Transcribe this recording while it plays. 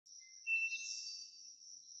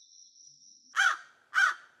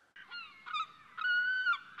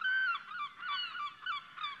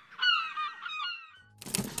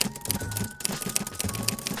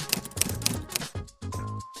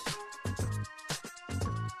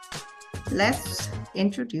let's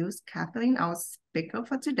introduce Kathleen, our speaker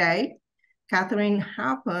for today. Kathleen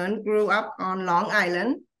Halpern grew up on Long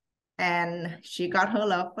Island, and she got her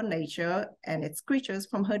love for nature and its creatures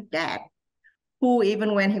from her dad, who,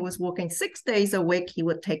 even when he was working 6 days a week, he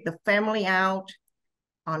would take the family out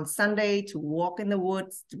on Sunday to walk in the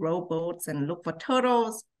woods, to row boats, and look for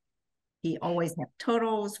turtles. He always had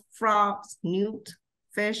turtles, frogs, newts,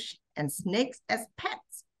 fish, and snakes as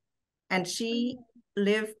pets. And she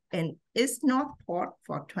lived in East Northport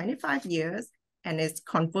for 25 years and is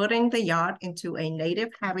converting the yard into a native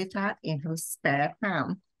habitat in her spare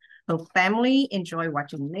time. Her family enjoy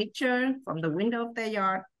watching nature from the window of their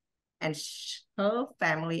yard, and her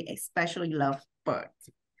family especially loves birds.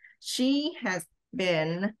 She has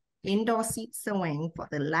been indoor seed sowing for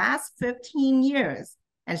the last 15 years,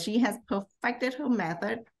 and she has perfected her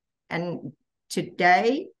method. And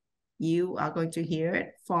today, you are going to hear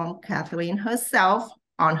it from Kathleen herself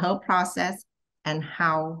on her process and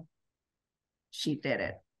how she did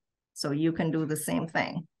it. So you can do the same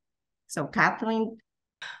thing. So Kathleen.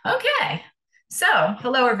 Okay, so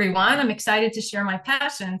hello everyone. I'm excited to share my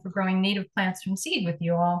passion for growing native plants from seed with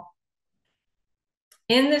you all.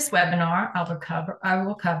 In this webinar, I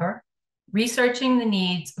will cover researching the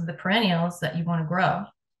needs of the perennials that you want to grow,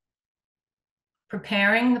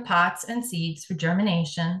 preparing the pots and seeds for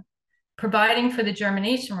germination, providing for the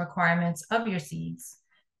germination requirements of your seeds,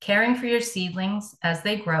 caring for your seedlings as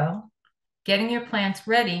they grow, getting your plants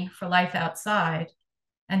ready for life outside,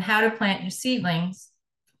 and how to plant your seedlings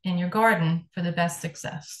in your garden for the best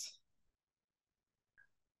success.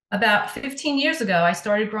 About 15 years ago, I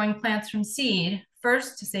started growing plants from seed,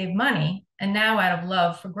 first to save money, and now out of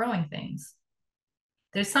love for growing things.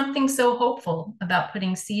 There's something so hopeful about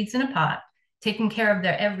putting seeds in a pot, taking care of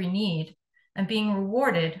their every need, and being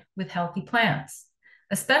rewarded with healthy plants,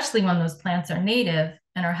 especially when those plants are native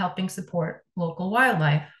and are helping support local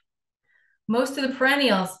wildlife. Most of the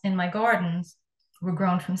perennials in my gardens were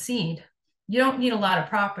grown from seed. You don't need a lot of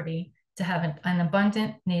property to have an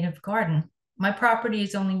abundant native garden. My property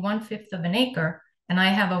is only 1/5 of an acre, and I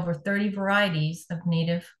have over 30 varieties of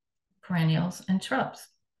native perennials and shrubs.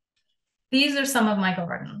 These are some of my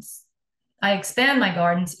gardens. I expand my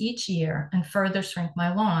gardens each year and further shrink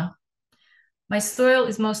my lawn. My soil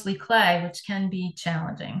is mostly clay, which can be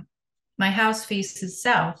challenging. My house faces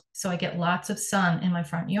south, so I get lots of sun in my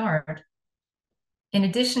front yard. In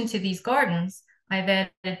addition to these gardens, I've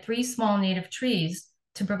added 3 small native trees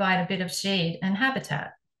to provide a bit of shade and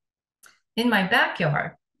habitat. In my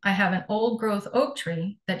backyard, I have an old growth oak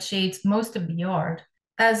tree that shades most of the yard,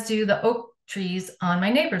 as do the oak trees on my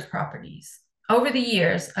neighbors' properties. Over the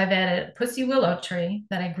years, I've added a pussy willow tree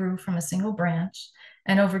that I grew from a single branch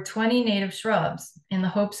and over 20 native shrubs in the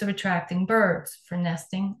hopes of attracting birds for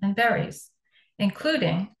nesting and berries,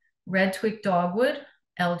 including red twig dogwood,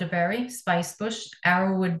 elderberry, spicebush,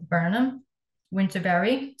 arrowwood burnum,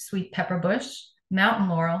 winterberry, sweet pepper bush, mountain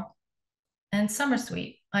laurel, and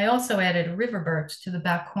summersweet. I also added a river birch to the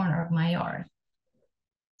back corner of my yard.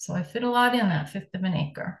 So I fit a lot in that 1/5 of an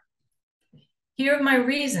acre. Here are my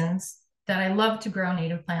reasons that I love to grow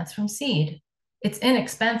native plants from seed. It's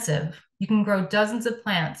inexpensive. You can grow dozens of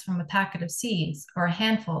plants from a packet of seeds or a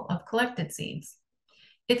handful of collected seeds.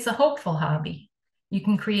 It's a hopeful hobby. You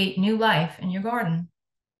can create new life in your garden.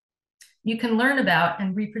 You can learn about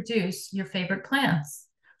and reproduce your favorite plants.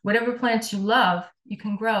 Whatever plants you love, you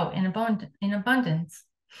can grow in abundance.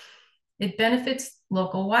 It benefits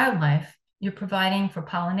local wildlife. You're providing for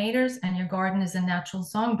pollinators, and your garden is a natural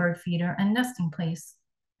songbird feeder and nesting place.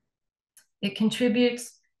 It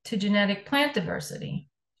contributes to genetic plant diversity.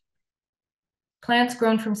 Plants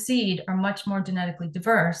grown from seed are much more genetically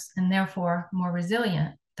diverse and therefore more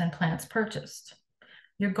resilient than plants purchased.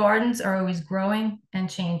 Your gardens are always growing and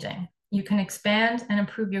changing. You can expand and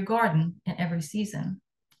improve your garden in every season.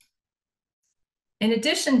 In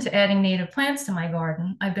addition to adding native plants to my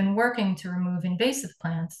garden, I've been working to remove invasive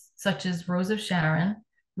plants such as Rose of Sharon,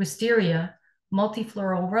 wisteria,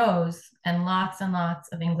 multifloral rose, and lots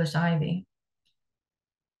of English ivy.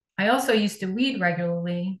 I also used to weed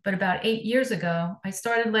regularly, but about 8 years ago, I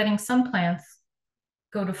started letting some plants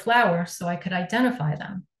go to flower so I could identify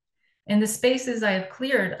them. In the spaces I have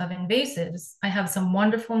cleared of invasives, I have some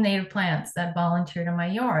wonderful native plants that volunteered in my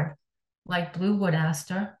yard, like blue wood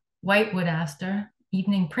aster, white wood aster,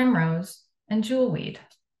 evening primrose, and jewelweed.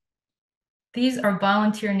 These are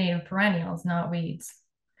volunteer native perennials, not weeds.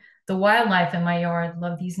 The wildlife in my yard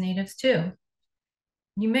love these natives too.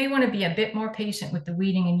 You may want to be a bit more patient with the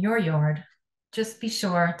weeding in your yard. Just be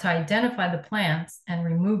sure to identify the plants and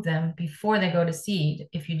remove them before they go to seed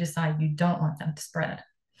if you decide you don't want them to spread.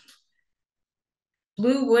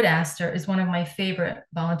 Blue wood aster is one of my favorite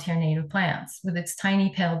volunteer native plants with its tiny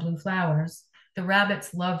pale blue flowers. The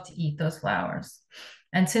rabbits love to eat those flowers.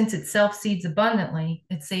 And since it self-seeds abundantly,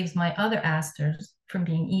 it saves my other asters from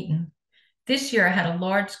being eaten. This year I had a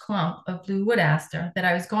large clump of blue wood aster that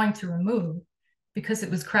I was going to remove because it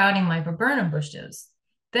was crowding my viburnum bushes.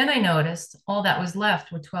 Then I noticed all that was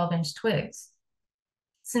left were 12-inch twigs.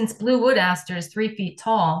 Since blue wood aster is 3 feet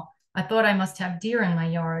tall, I thought I must have deer in my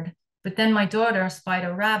yard, but then my daughter spied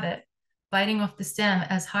a rabbit biting off the stem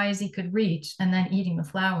as high as he could reach and then eating the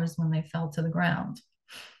flowers when they fell to the ground.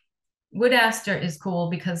 Wood aster is cool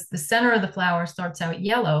because the center of the flower starts out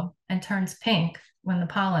yellow and turns pink when the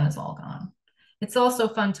pollen is all gone. It's also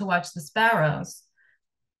fun to watch the sparrows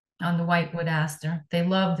on the white wood aster. They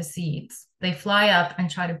love the seeds. They fly up and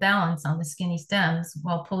try to balance on the skinny stems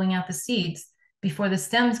while pulling out the seeds before the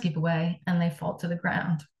stems give way and they fall to the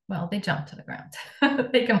ground. Well, they jump to the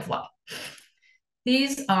ground. They can fly.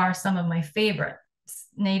 These are some of my favorite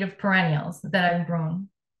native perennials that I've grown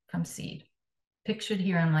from seed, pictured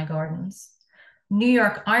here in my gardens. New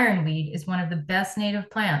York ironweed is one of the best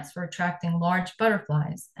native plants for attracting large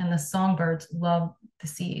butterflies, and the songbirds love the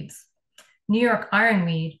seeds. New York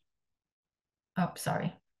ironweed,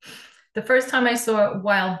 the first time I saw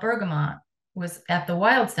wild bergamot was at the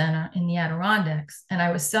Wild Center in the Adirondacks, and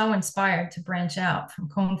I was so inspired to branch out from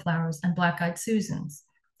coneflowers and black-eyed Susans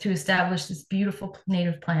to establish this beautiful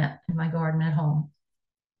native plant in my garden at home.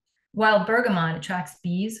 Wild bergamot attracts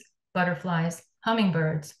bees, butterflies,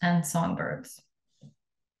 hummingbirds, and songbirds.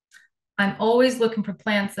 I'm always looking for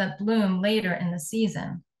plants that bloom later in the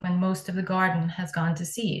season when most of the garden has gone to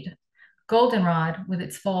seed. Goldenrod, with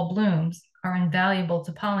its fall blooms, are invaluable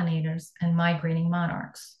to pollinators and migrating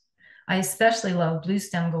monarchs. I especially love blue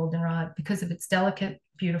stem goldenrod because of its delicate,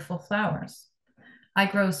 beautiful flowers. I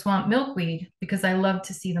grow swamp milkweed because I love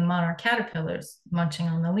to see the monarch caterpillars munching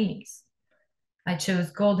on the leaves. I chose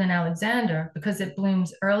golden Alexander because it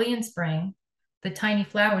blooms early in spring. The tiny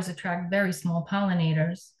flowers attract very small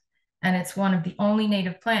pollinators, and it's one of the only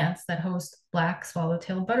native plants that host black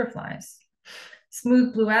swallowtail butterflies.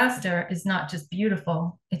 Smooth blue aster is not just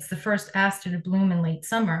beautiful, it's the first aster to bloom in late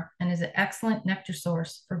summer and is an excellent nectar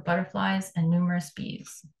source for butterflies and numerous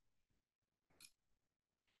bees.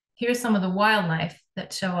 Here's some of the wildlife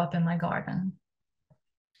that show up in my garden.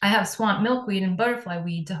 I have swamp milkweed and butterfly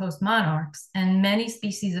weed to host monarchs and many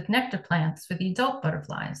species of nectar plants for the adult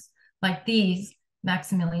butterflies, like these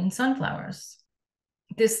Maximilian sunflowers.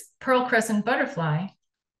 This pearl crescent butterfly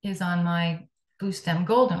is on my blue stem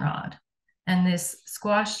goldenrod, and this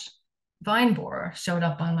squash vine borer showed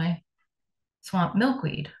up on my swamp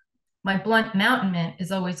milkweed. My blunt mountain mint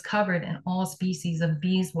is always covered in all species of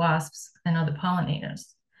bees, wasps, and other pollinators.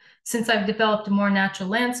 Since I've developed more natural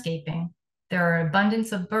landscaping, there are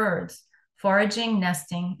abundance of birds foraging,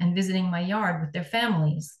 nesting, and visiting my yard with their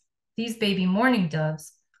families. These baby mourning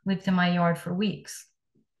doves lived in my yard for weeks.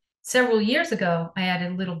 Several years ago, I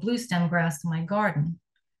added little blue stem grass to my garden.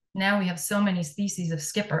 Now we have so many species of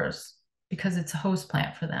skippers because it's a host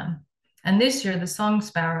plant for them. And this year, the song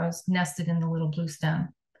sparrows nested in the little blue stem.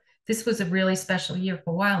 This was a really special year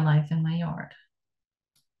for wildlife in my yard.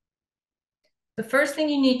 The first thing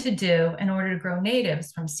you need to do in order to grow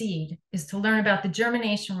natives from seed is to learn about the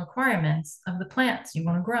germination requirements of the plants you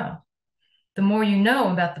want to grow. The more you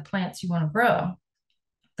know about the plants you want to grow,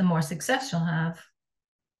 the more success you'll have.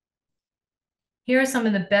 Here are some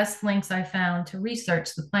of the best links I found to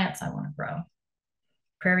research the plants I want to grow.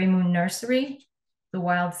 Prairie Moon Nursery, the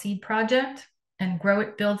Wild Seed Project, and Grow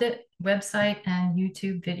It, Build It website and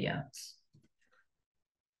YouTube videos.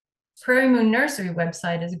 Prairie Moon Nursery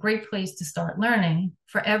website is a great place to start learning.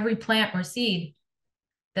 For every plant or seed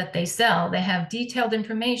that they sell, they have detailed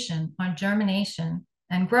information on germination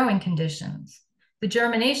and growing conditions. The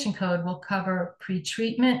germination code will cover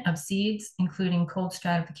pre-treatment of seeds, including cold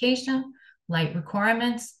stratification, light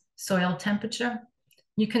requirements, soil temperature.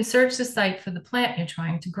 You can search the site for the plant you're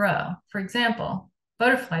trying to grow. For example,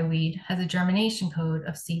 butterfly weed has a germination code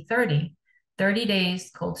of C30, 30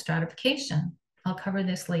 days cold stratification. I'll cover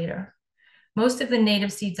this later. Most of the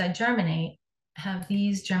native seeds I germinate have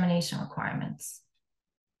these germination requirements.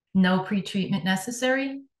 No pre-treatment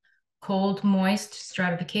necessary, cold, moist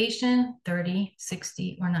stratification, 30,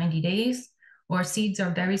 60, or 90 days, or seeds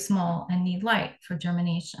are very small and need light for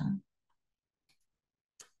germination.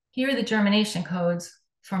 Here are the germination codes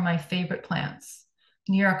for my favorite plants.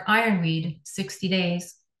 New York ironweed, 60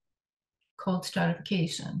 days, cold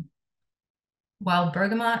stratification. Wild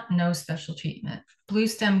bergamot, no special treatment. Blue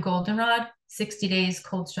stem goldenrod, 60 days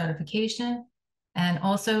cold stratification, and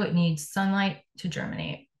also it needs sunlight to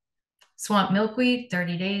germinate. Swamp milkweed,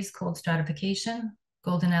 30 days cold stratification.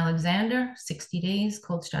 golden Alexander, 60 days,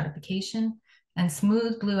 cold stratification, and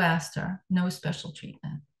smooth blue aster, no special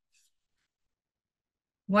treatment.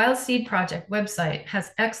 Wild Seed Project website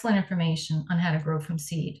has excellent information on how to grow from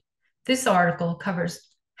seed. This article covers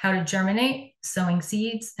how to germinate, sowing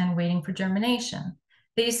seeds, and waiting for germination.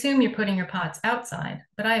 They assume you're putting your pots outside,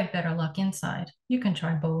 but I have better luck inside. You can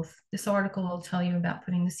try both. This article will tell you about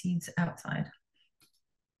putting the seeds outside.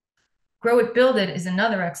 Grow It, Build It is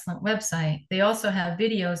another excellent website. They also have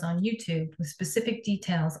videos on YouTube with specific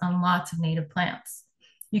details on lots of native plants.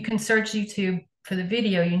 You can search YouTube for the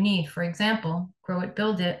video you need. For example, Grow It,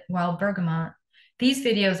 Build It, Wild Bergamot. These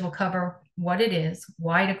videos will cover what it is,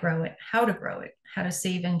 why to grow it, how to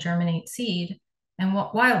save and germinate seed, and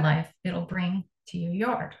what wildlife it'll bring to your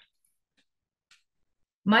yard.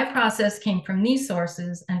 My process came from these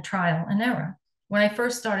sources and trial and error. When I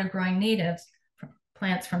first started growing natives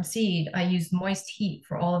plants from seed, I used moist heat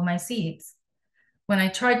for all of my seeds. When I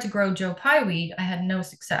tried to grow Joe Pye weed, I had no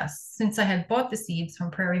success. Since I had bought the seeds from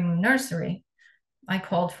Prairie Moon Nursery, I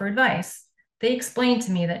called for advice. They explained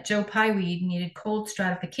to me that Joe Pye weed needed cold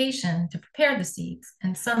stratification to prepare the seeds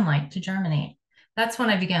and sunlight to germinate. That's when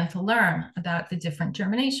I began to learn about the different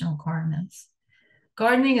germination requirements.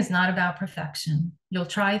 Gardening is not about perfection. You'll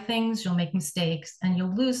try things, you'll make mistakes, and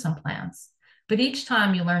you'll lose some plants. But each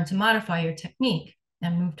time you learn to modify your technique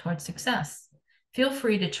and move towards success. Feel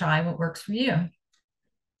free to try what works for you.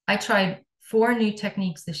 I tried 4 new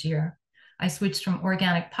techniques this year. I switched from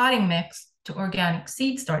organic potting mix to organic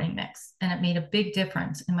seed starting mix, and it made a big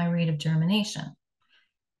difference in my rate of germination.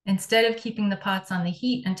 Instead of keeping the pots on the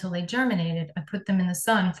heat until they germinated, I put them in the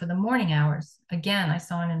sun for the morning hours. Again, I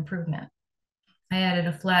saw an improvement. I added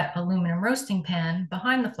a flat aluminum roasting pan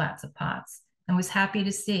behind the flats of pots and was happy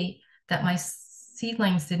to see that my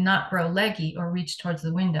seedlings did not grow leggy or reach towards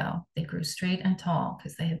the window. They grew straight and tall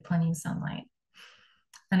because they had plenty of sunlight.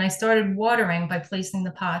 And I started watering by placing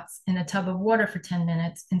the pots in a tub of water for 10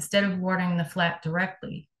 minutes instead of watering the flat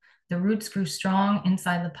directly. The roots grew strong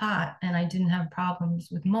inside the pot, and I didn't have problems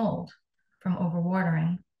with mold from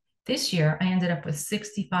overwatering. This year, I ended up with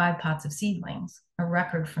 65 pots of seedlings, a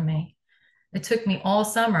record for me. It took me all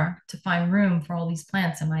summer to find room for all these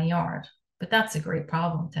plants in my yard, but that's a great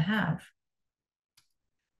problem to have.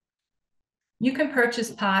 You can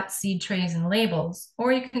purchase pots, seed trays, and labels,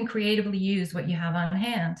 or you can creatively use what you have on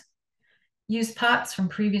hand. Use pots from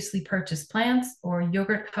previously purchased plants or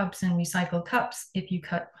yogurt cups and recycled cups if you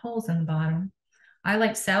cut holes in the bottom. I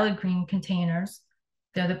like salad green containers.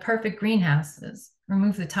 They're the perfect greenhouses.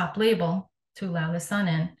 Remove the top label to allow the sun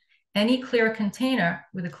in. Any clear container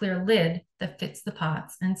with a clear lid that fits the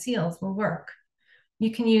pots and seals will work.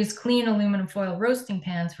 You can use clean aluminum foil roasting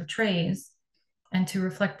pans for trays and to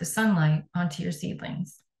reflect the sunlight onto your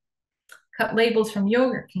seedlings. Cut labels from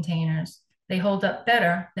yogurt containers. They hold up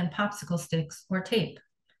better than popsicle sticks or tape.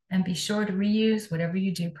 And be sure to reuse whatever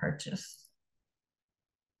you do purchase.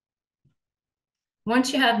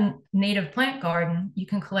 Once you have a native plant garden, you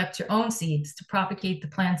can collect your own seeds to propagate the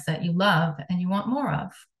plants that you love and you want more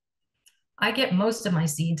of. I get most of my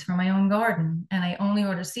seeds from my own garden, and I only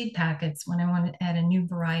order seed packets when I want to add a new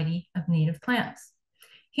variety of native plants.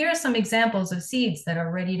 Here are some examples of seeds that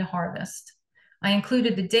are ready to harvest. I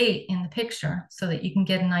included the date in the picture so that you can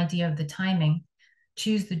get an idea of the timing.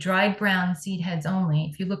 Choose the dried brown seed heads only.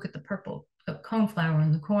 If you look at the purple coneflower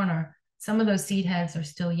in the corner, some of those seed heads are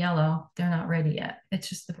still yellow. They're not ready yet. It's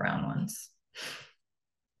just the brown ones.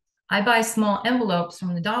 I buy small envelopes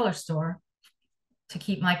from the dollar store to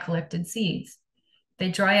keep my collected seeds. They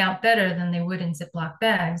dry out better than they would in Ziploc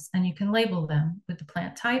bags, and you can label them with the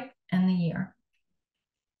plant type and the year.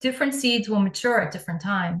 Different seeds will mature at different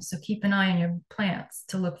times, so keep an eye on your plants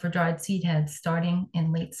to look for dried seed heads starting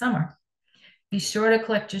in late summer. Be sure to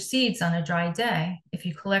collect your seeds on a dry day. If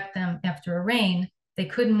you collect them after a rain, they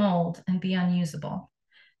could mold and be unusable.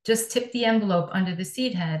 Just tip the envelope under the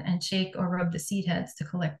seed head and shake or rub the seed heads to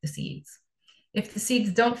collect the seeds. If the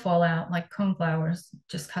seeds don't fall out like coneflowers,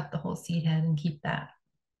 just cut the whole seed head and keep that.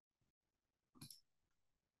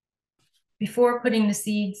 Before putting the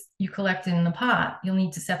seeds you collected in the pot, you'll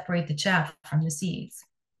need to separate the chaff from the seeds.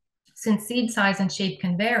 Since seed size and shape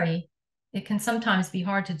can vary, it can sometimes be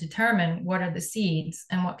hard to determine what are the seeds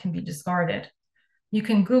and what can be discarded. You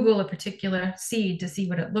can Google a particular seed to see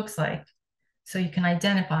what it looks like, so you can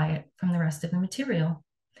identify it from the rest of the material.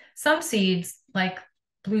 Some seeds, like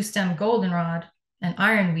blue stem goldenrod and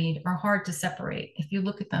ironweed, are hard to separate. If you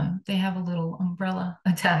look at them, they have a little umbrella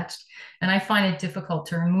attached, and I find it difficult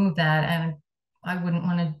to remove that, and I wouldn't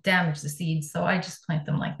want to damage the seeds, so I just plant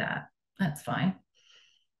them like that. That's fine.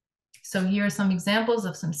 So here are some examples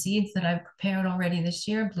of some seeds that I've prepared already this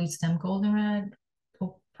year: blue stem goldenrod,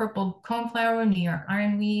 purple coneflower, New York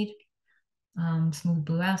ironweed, smooth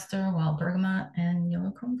blue aster, wild bergamot, and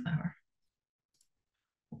yellow coneflower.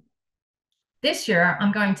 This year,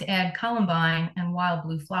 I'm going to add columbine and wild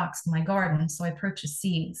blue phlox to my garden, so I purchased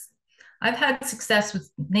seeds. I've had success with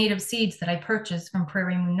native seeds that I purchased from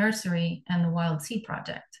Prairie Moon Nursery and the Wild Seed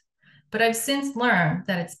Project. But I've since learned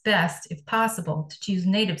that it's best, if possible, to choose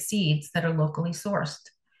native seeds that are locally sourced.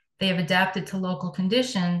 They have adapted to local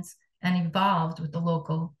conditions and evolved with the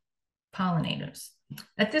local pollinators.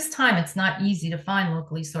 At this time, it's not easy to find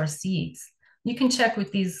locally sourced seeds. You can check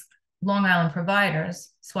with these Long Island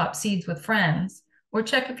providers, swap seeds with friends, or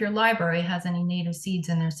check if your library has any native seeds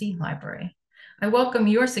in their seed library. I welcome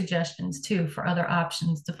your suggestions too for other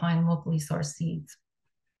options to find locally sourced seeds.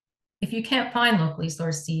 If you can't find locally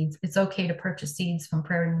sourced seeds, it's okay to purchase seeds from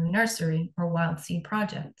Prairie Moon Nursery or Wild Seed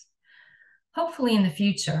Project. Hopefully in the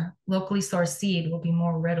future, locally sourced seed will be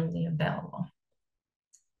more readily available.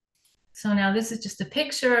 So now this is just a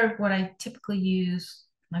picture of what I typically use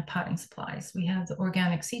my potting supplies. We have the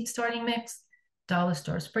organic seed starting mix, dollar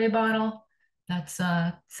store spray bottle. That's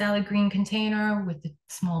a salad green container with the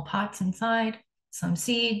small pots inside, some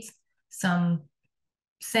seeds, some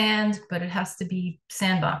sand, but it has to be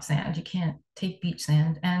sandbox sand. You can't take beach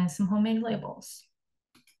sand, and some homemade labels.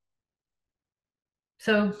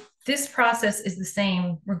 So this process is the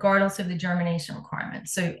same regardless of the germination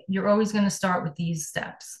requirements. So you're always going to start with these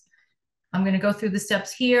steps. I'm going to go through the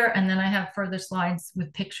steps here, and then I have further slides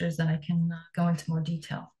with pictures that I can go into more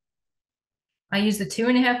detail. I use the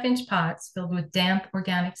 2.5-inch pots filled with damp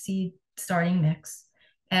organic seed starting mix.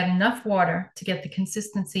 Add enough water to get the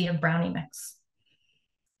consistency of brownie mix.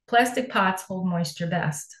 Plastic pots hold moisture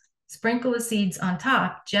best. Sprinkle the seeds on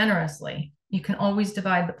top generously. You can always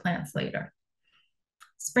divide the plants later.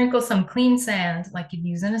 Sprinkle some clean sand, like you'd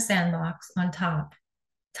use in a sandbox, on top.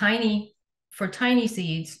 For tiny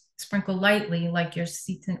seeds, sprinkle lightly like you're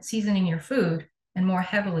seasoning your food, and more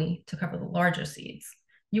heavily to cover the larger seeds.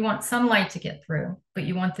 You want sunlight to get through, but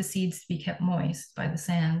you want the seeds to be kept moist by the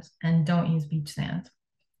sand, and don't use beach sand.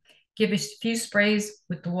 Give a few sprays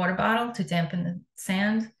with the water bottle to dampen the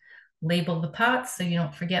sand. Label the pots so you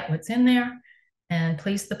don't forget what's in there, and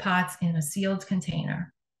place the pots in a sealed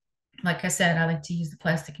container. Like I said, I like to use the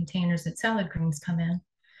plastic containers that salad greens come in.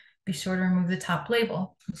 Be sure to remove the top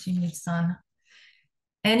label because you need sun.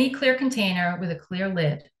 Any clear container with a clear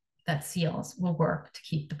lid that seals will work to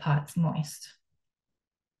keep the pots moist.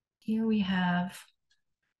 Here we have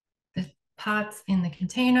the pots in the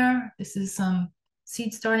container. This is some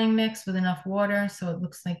seed starting mix with enough water so it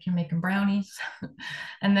looks like you're making brownies.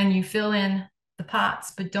 And then you fill in the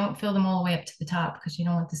pots, but don't fill them all the way up to the top because you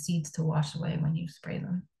don't want the seeds to wash away when you spray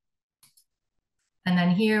them. And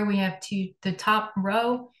then here we have the top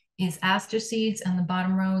row is aster seeds and the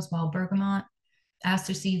bottom row is wild bergamot.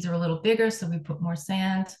 Aster seeds are a little bigger, so we put more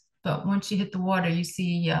sand. But once you hit the water, you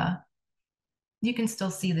see, you can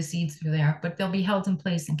still see the seeds through there, but they'll be held in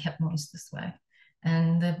place and kept moist this way.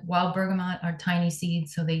 And the wild bergamot are tiny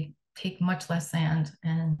seeds, so they take much less sand,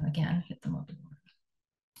 and again, hit them with the water.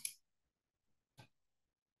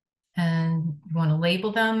 And you want to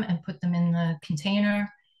label them and put them in the container.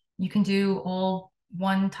 You can do all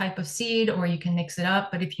one type of seed, or you can mix it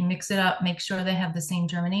up. But if you mix it up, make sure they have the same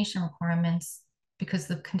germination requirements because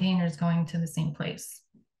the container is going to the same place.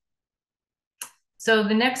 So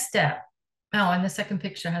the next step, oh, and the second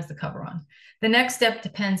picture has the cover on. The next step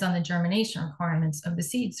depends on the germination requirements of the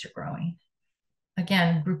seeds you're growing.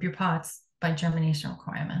 Again, group your pots by germination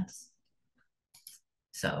requirements.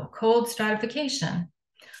 So cold stratification.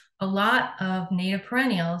 A lot of native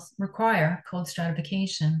perennials require cold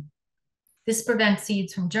stratification. This prevents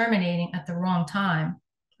seeds from germinating at the wrong time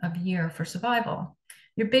of year for survival.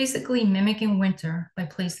 You're basically mimicking winter by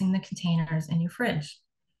placing the containers in your fridge.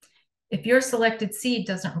 If your selected seed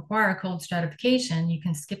doesn't require cold stratification, you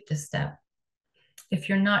can skip this step. If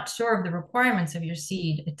you're not sure of the requirements of your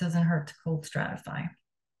seed, it doesn't hurt to cold stratify.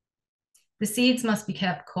 The seeds must be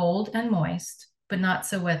kept cold and moist, but not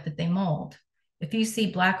so wet that they mold. If you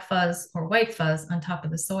see black fuzz or white fuzz on top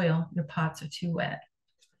of the soil, your pots are too wet.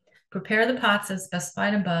 Prepare the pots as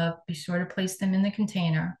specified above. Be sure to place them in the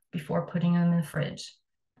container before putting them in the fridge.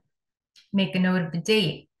 Make a note of the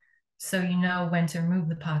date so you know when to remove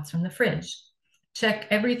the pots from the fridge. Check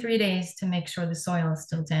every 3 days to make sure the soil is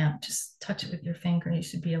still damp. Just touch it with your finger, you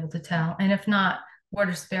should be able to tell. And if not,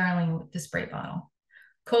 water sparingly with the spray bottle.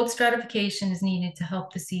 Cold stratification is needed to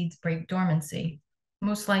help the seeds break dormancy.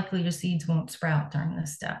 Most likely your seeds won't sprout during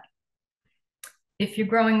this step. If you're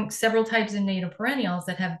growing several types of native perennials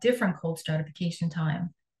that have different cold stratification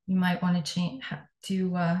time, you might want to do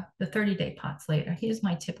the 30-day pots later. Here's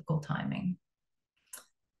my typical timing.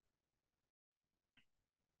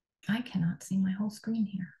 I cannot see my whole screen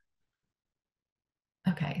here.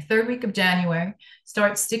 Okay, third week of January,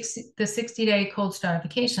 start the 60-day cold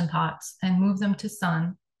stratification pots and move them to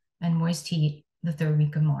sun and moist heat the third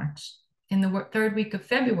week of March. In the third week of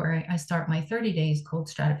February, I start my 30 days cold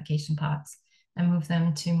stratification pots and move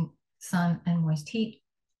them to sun and moist heat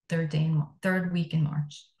third week in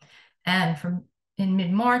March. And in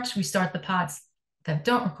mid-March, we start the pots that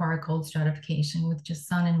don't require cold stratification with just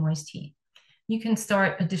sun and moist heat. You can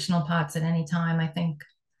start additional pots at any time. I think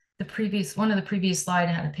one of the previous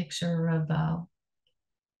slides had a picture of a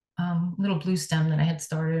little blue stem that I had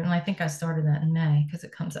started, and I think I started that in May because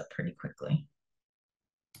it comes up pretty quickly.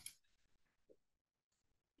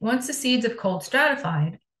 Once the seeds have cold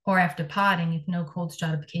stratified, or after potting if no cold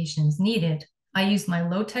stratification is needed, I use my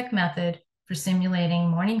low-tech method for simulating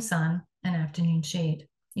morning sun and afternoon shade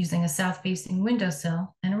using a south-facing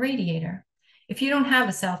windowsill and a radiator. If you don't have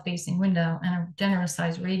a south-facing window and a generous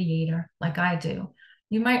size radiator like I do,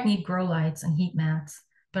 you might need grow lights and heat mats,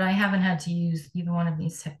 but I haven't had to use either one of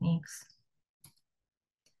these techniques.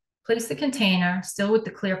 Place the container, still with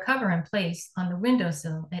the clear cover in place, on the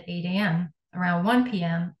windowsill at 8 a.m. Around 1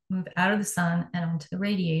 p.m., move out of the sun and onto the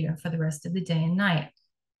radiator for the rest of the day and night.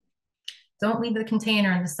 Don't leave the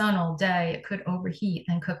container in the sun all day. It could overheat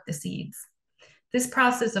and cook the seeds. This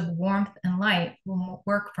process of warmth and light will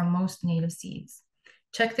work for most native seeds.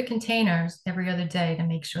 Check the containers every other day to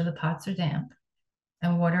make sure the pots are damp,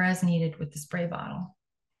 and water as needed with the spray bottle.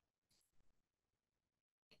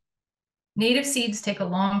 Native seeds take a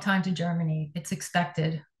long time to germinate. It's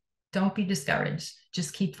expected. Don't be discouraged.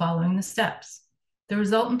 Just keep following the steps. The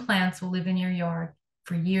resultant plants will live in your yard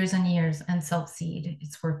for years and years and self-seed.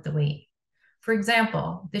 It's worth the wait. For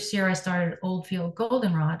example, this year I started Oldfield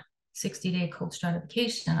Goldenrod 60-day cold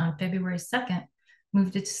stratification on February 2nd,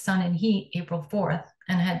 moved it to sun and heat April 4th,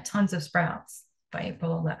 and had tons of sprouts by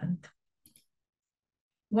April 11th.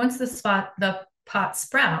 Once the pots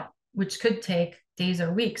sprout, which could take days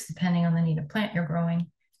or weeks depending on the native plant you're growing,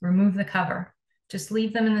 remove the cover. Just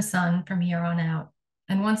leave them in the sun from here on out.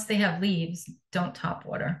 And once they have leaves, don't top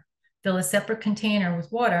water. Fill a separate container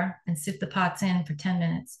with water and sit the pots in for 10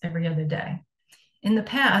 minutes every other day. In the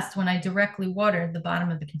past, when I directly watered the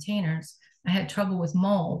bottom of the containers, I had trouble with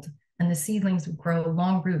mold, and the seedlings would grow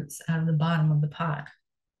long roots out of the bottom of the pot.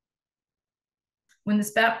 When the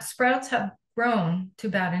sprouts have grown to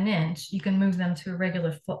about an inch, you can move them to a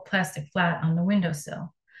regular plastic flat on the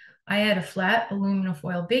windowsill. I add a flat aluminum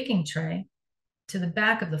foil baking tray to the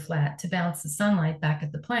back of the flat to bounce the sunlight back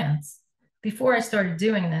at the plants. Before I started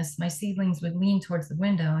doing this, my seedlings would lean towards the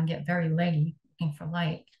window and get very leggy looking for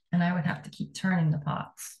light, and I would have to keep turning the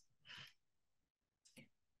pots.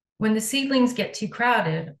 When the seedlings get too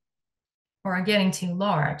crowded or are getting too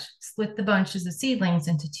large, split the bunches of seedlings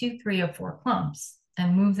into 2, 3, or 4 clumps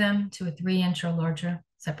and move them to a 3-inch or larger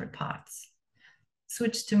separate pots.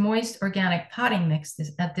 Switch to moist organic potting mix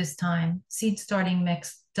at this time. Seed starting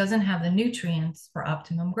mix doesn't have the nutrients for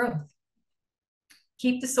optimum growth.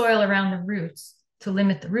 Keep the soil around the roots to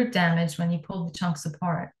limit the root damage when you pull the chunks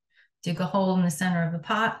apart. Dig a hole in the center of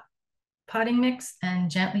the potting mix and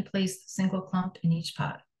gently place a single clump in each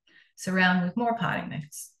pot. Surround with more potting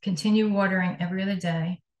mix. Continue watering every other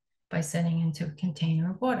day by setting into a container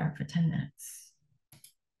of water for 10 minutes.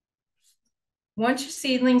 Once your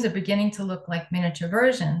seedlings are beginning to look like miniature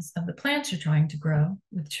versions of the plants you're trying to grow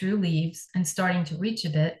with true leaves and starting to reach a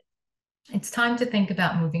bit, it's time to think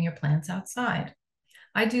about moving your plants outside.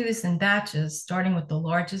 I do this in batches, starting with the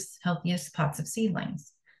largest, healthiest pots of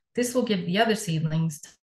seedlings. This will give the other seedlings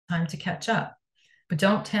time to catch up, but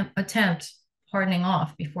don't attempt hardening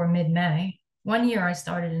off before mid-May. One year I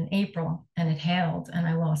started in April and it hailed and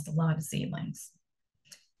I lost a lot of seedlings.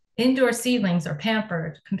 Indoor seedlings are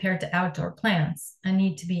pampered compared to outdoor plants and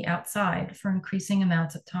need to be outside for increasing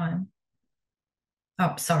amounts of time.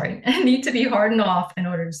 Need to be hardened off in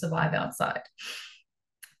order to survive outside.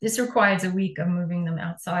 This requires a week of moving them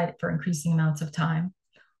outside for increasing amounts of time.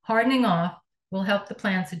 Hardening off will help the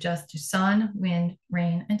plants adjust to sun, wind,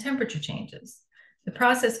 rain, and temperature changes. The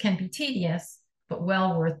process can be tedious, but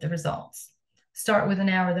well worth the results. Start with an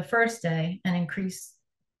hour the first day and increase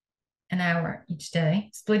an hour each day,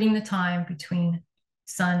 splitting the time between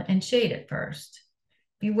sun and shade at first.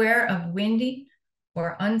 Beware of windy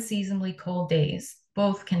or unseasonably cold days.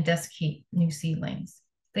 Both can desiccate new seedlings.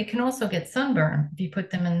 They can also get sunburn if you put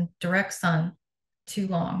them in direct sun too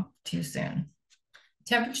long, too soon.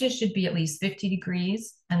 Temperatures should be at least 50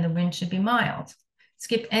 degrees and the wind should be mild.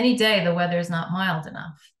 Skip any day the weather is not mild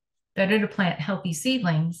enough. Better to plant healthy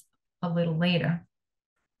seedlings a little later.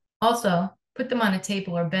 Also, put them on a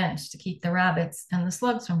table or bench to keep the rabbits and the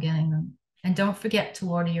slugs from getting them. And don't forget to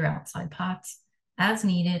water your outside pots as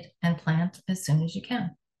needed and plant as soon as you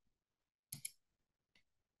can.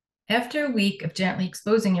 After a week of gently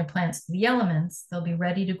exposing your plants to the elements, they'll be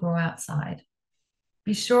ready to grow outside.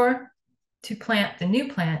 Be sure to plant the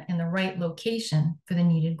new plant in the right location for the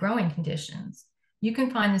needed growing conditions. You can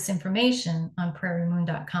find this information on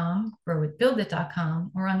prairiemoon.com,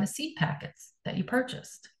 growitbuildit.com, or on the seed packets that you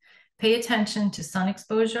purchased. Pay attention to sun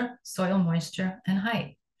exposure, soil moisture, and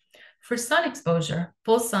height. For sun exposure,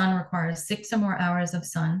 full sun requires 6 or more hours of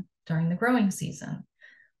sun during the growing season.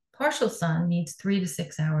 Partial sun needs 3 to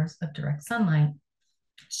 6 hours of direct sunlight.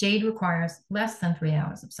 Shade requires less than 3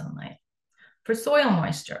 hours of sunlight. For soil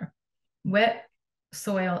moisture, wet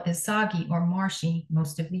soil is soggy or marshy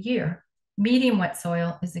most of the year. Medium wet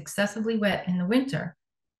soil is excessively wet in the winter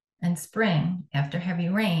and spring after heavy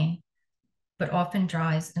rain, but often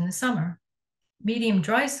dries in the summer. Medium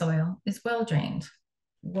dry soil is well drained.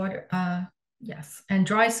 And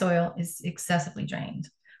dry soil is excessively drained.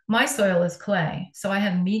 My soil is clay, so I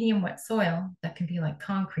have medium wet soil that can be like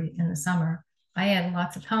concrete in the summer. I add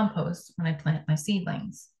lots of compost when I plant my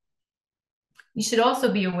seedlings. You should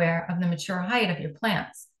also be aware of the mature height of your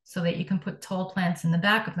plants so that you can put tall plants in the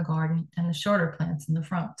back of the garden and the shorter plants in the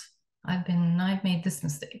front. I've made this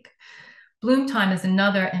mistake. Bloom time is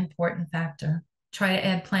another important factor. Try to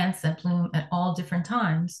add plants that bloom at all different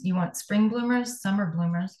times. You want spring bloomers, summer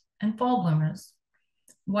bloomers, and fall bloomers.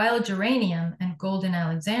 Wild geranium and golden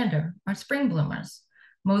Alexander are spring bloomers.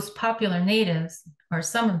 Most popular natives are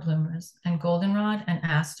summer bloomers, and goldenrod and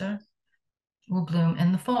aster will bloom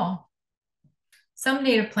in the fall. Some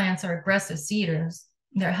native plants are aggressive seeders.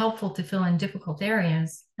 They're helpful to fill in difficult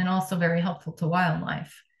areas and also very helpful to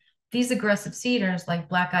wildlife. These aggressive seeders, like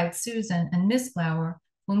black-eyed Susan and mistflower,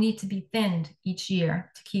 will need to be thinned each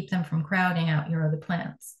year to keep them from crowding out your other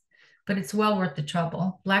plants. But it's well worth the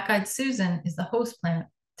trouble. Black-eyed Susan is the host plant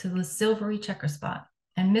to the silvery checker spot,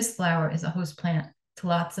 and mistflower is a host plant to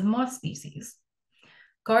lots of moss species.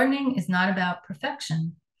 Gardening is not about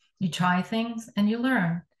perfection. You try things and you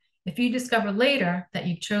learn. If you discover later that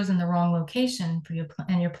you've chosen the wrong location for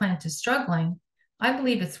your plant is struggling, I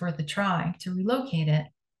believe it's worth a try to relocate it.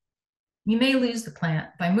 You may lose the plant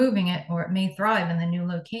by moving it, or it may thrive in the new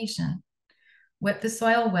location. Wet the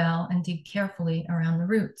soil well and dig carefully around the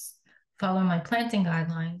roots. Follow my planting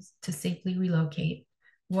guidelines to safely relocate.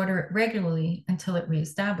 Water it regularly until it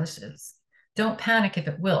reestablishes. Don't panic if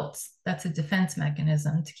it wilts. That's a defense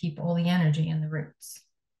mechanism to keep all the energy in the roots.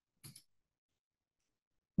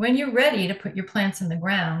 When you're ready to put your plants in the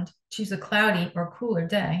ground, choose a cloudy or cooler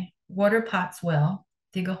day. Water pots well.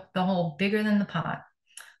 Dig the hole bigger than the pot.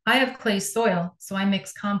 I have clay soil, so I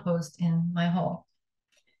mix compost in my hole.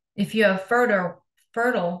 If you have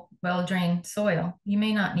fertile, well-drained soil, you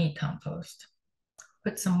may not need compost.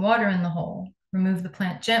 Put some water in the hole. Remove the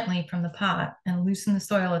plant gently from the pot and loosen the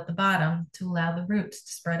soil at the bottom to allow the roots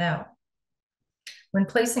to spread out. When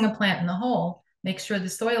placing a plant in the hole, make sure the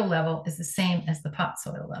soil level is the same as the pot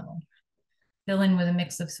soil level. Fill in with a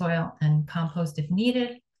mix of soil and compost if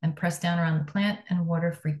needed, and press down around the plant and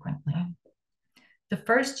water frequently. The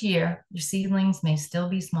first year, your seedlings may still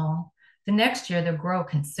be small. The next year, they'll grow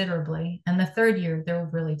considerably, and the third year, they'll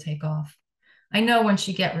really take off. I know once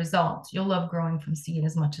you get results, you'll love growing from seed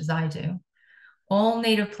as much as I do. All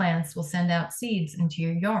native plants will send out seeds into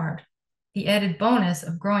your yard. The added bonus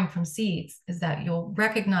of growing from seeds is that you'll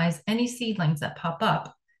recognize any seedlings that pop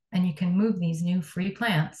up, and you can move these new free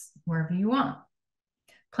plants wherever you want.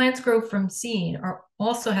 Plants grow from seed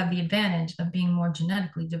also have the advantage of being more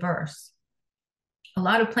genetically diverse. A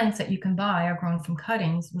lot of plants that you can buy are grown from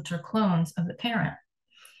cuttings, which are clones of the parent.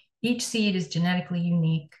 Each seed is genetically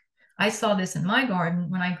unique. I saw this in my garden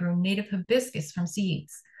when I grew native hibiscus from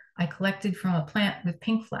seeds I collected from a plant with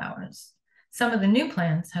pink flowers. Some of the new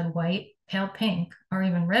plants had white, pale pink, or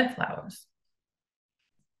even red flowers.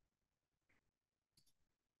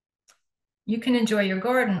 You can enjoy your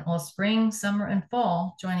garden all spring, summer, and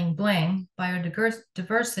fall joining Bling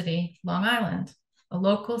Biodiversity Long Island, a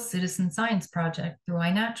local citizen science project through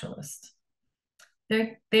iNaturalist.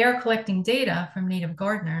 They are collecting data from native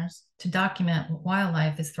gardeners to document what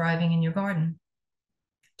wildlife is thriving in your garden.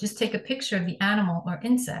 Just take a picture of the animal or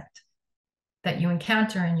insect that you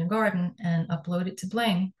encounter in your garden and upload it to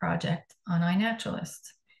Bling project on iNaturalist.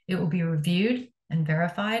 It will be reviewed and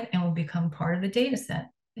verified and will become part of the data set.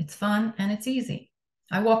 It's fun and it's easy.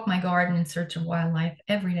 I walk my garden in search of wildlife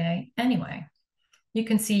every day anyway. You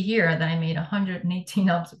can see here that I made 118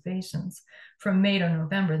 observations from May to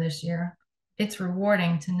November this year. It's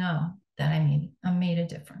rewarding to know that I made a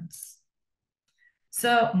difference.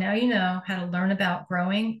 So now you know how to learn about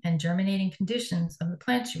growing and germinating conditions of the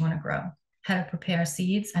plants you want to grow. how to prepare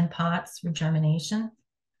seeds and pots for germination,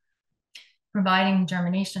 providing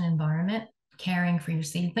germination environment, caring for your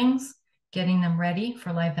seedlings, getting them ready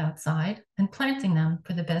for life outside, and planting them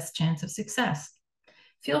for the best chance of success.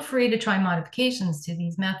 Feel free to try modifications to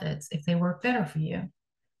these methods if they work better for you.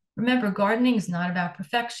 Remember, gardening is not about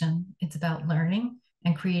perfection. It's about learning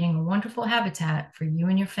and creating a wonderful habitat for you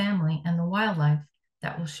and your family and the wildlife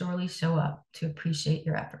that will surely show up to appreciate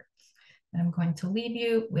your efforts. And I'm going to leave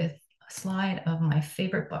you with a slide of my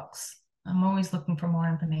favorite books. I'm always looking for more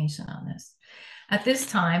information on this. At this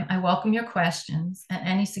time, I welcome your questions and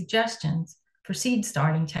any suggestions for seed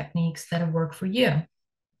starting techniques that have worked for you.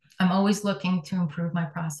 I'm always looking to improve my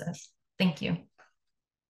process. Thank you.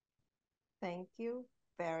 Thank you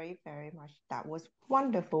very, very much. That was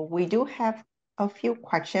wonderful. We do have a few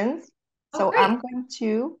questions. So great. I'm going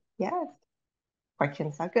to, yes,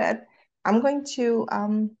 questions are good. I'm going to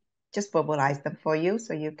just verbalize them for you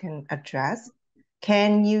so you can address.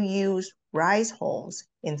 Can you use rice hulls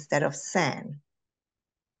instead of sand?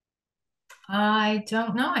 I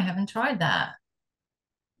don't know. I haven't tried that.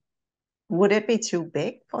 Would it be too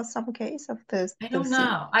big for some case of the I don't seed?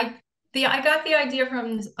 know. I got the idea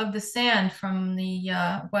of the sand from the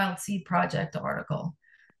Wild Seed Project article.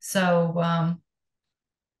 So I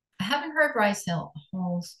haven't heard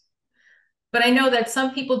holes, but I know that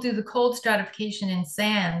some people do the cold stratification in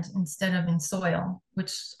sand instead of in soil,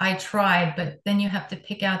 which I tried, but then you have to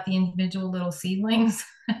pick out the individual little seedlings.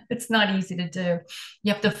 It's not easy to do.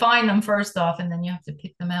 You have to find them first off, and then you have to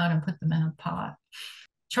pick them out and put them in a pot.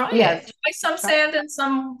 Try Yes. it. Try some sand and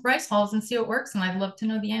some rice hulls and see what works, and I'd love to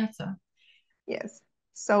know the answer. Yes.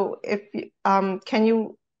 So if can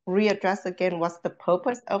you readdress again what's the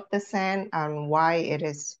purpose of the sand and why it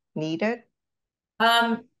is needed?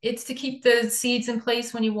 It's to keep the seeds in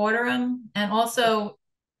place when you water them, and also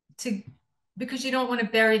because you don't want to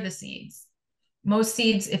bury the seeds. Most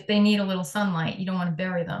seeds, if they need a little sunlight, you don't want to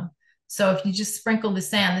bury them. So if you just sprinkle the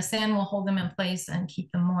sand will hold them in place and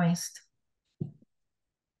keep them moist.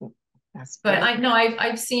 That's But good. I know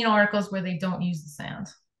I've seen articles where they don't use the sand,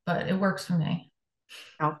 but it works for me.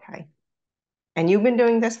 Okay. And you've been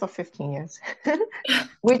doing this for 15 years.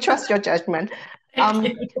 We trust your judgment.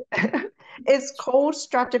 Thank you. Is cold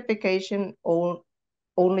stratification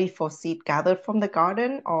only for seed gathered from the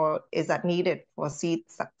garden, or is that needed for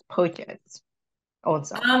seeds purchased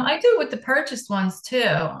also? I do with the purchased ones too.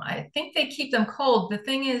 I think they keep them cold. The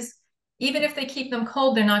thing is, even if they keep them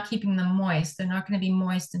cold, they're not keeping them moist. They're not going to be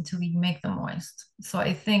moist until you make them moist. So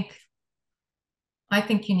I think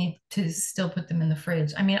you need to still put them in the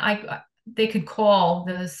fridge. I mean, they could call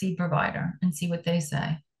the seed provider and see what they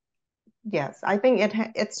say. Yes, I think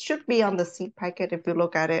it should be on the seed packet if you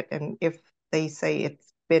look at it and if they say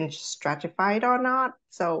it's been stratified or not.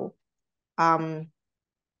 So,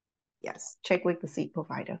 yes, check with the seed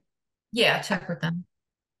provider. Yeah, check with them.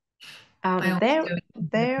 I always There, do.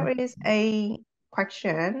 there is a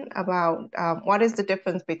question about what is the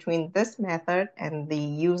difference between this method and the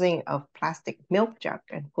using of plastic milk jug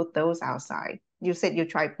and put those outside. You said you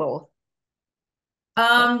tried both.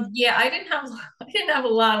 Yeah, I didn't have a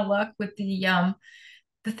lot of luck with the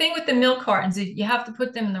thing with the milk cartons is you have to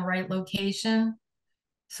put them in the right location.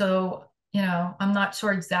 So, I'm not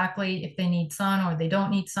sure exactly if they need sun or they don't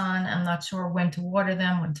need sun. I'm not sure when to water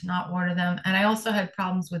them, when to not water them. And I also had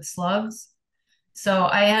problems with slugs. So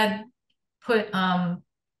I had put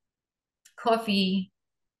coffee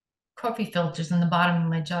coffee filters in the bottom of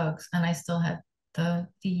my jugs, and I still had the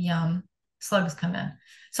slugs come in.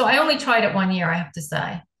 So I only tried it 1 year, I have to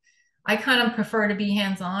say. I kind of prefer to be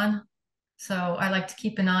hands-on. So I like to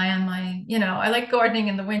keep an eye on I like gardening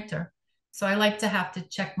in the winter. So I like to have to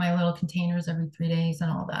check my little containers every 3 days and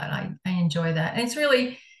all that. I enjoy that.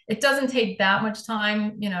 And it doesn't take that much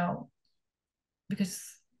time, because,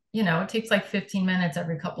 it takes like 15 minutes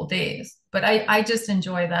every couple days. But I just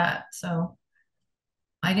enjoy that. So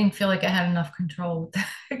I didn't feel like I had enough control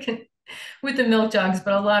with the milk jugs,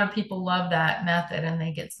 but a lot of people love that method and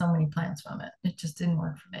they get so many plants from it. It just didn't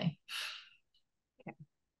work for me.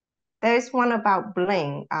 There's one about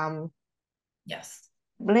Bling. Yes.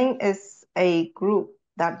 Bling is a group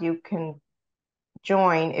that you can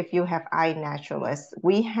join if you have iNaturalist.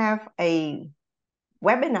 We have a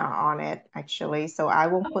webinar on it actually, so I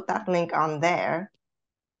will put that link on there.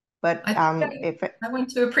 But I went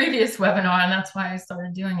to a previous webinar and that's why I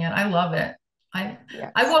started doing it. I love it.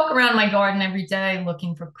 yes. I walk around my garden every day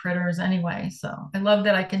looking for critters anyway, so I love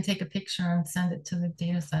that I can take a picture and send it to the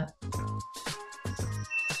data set.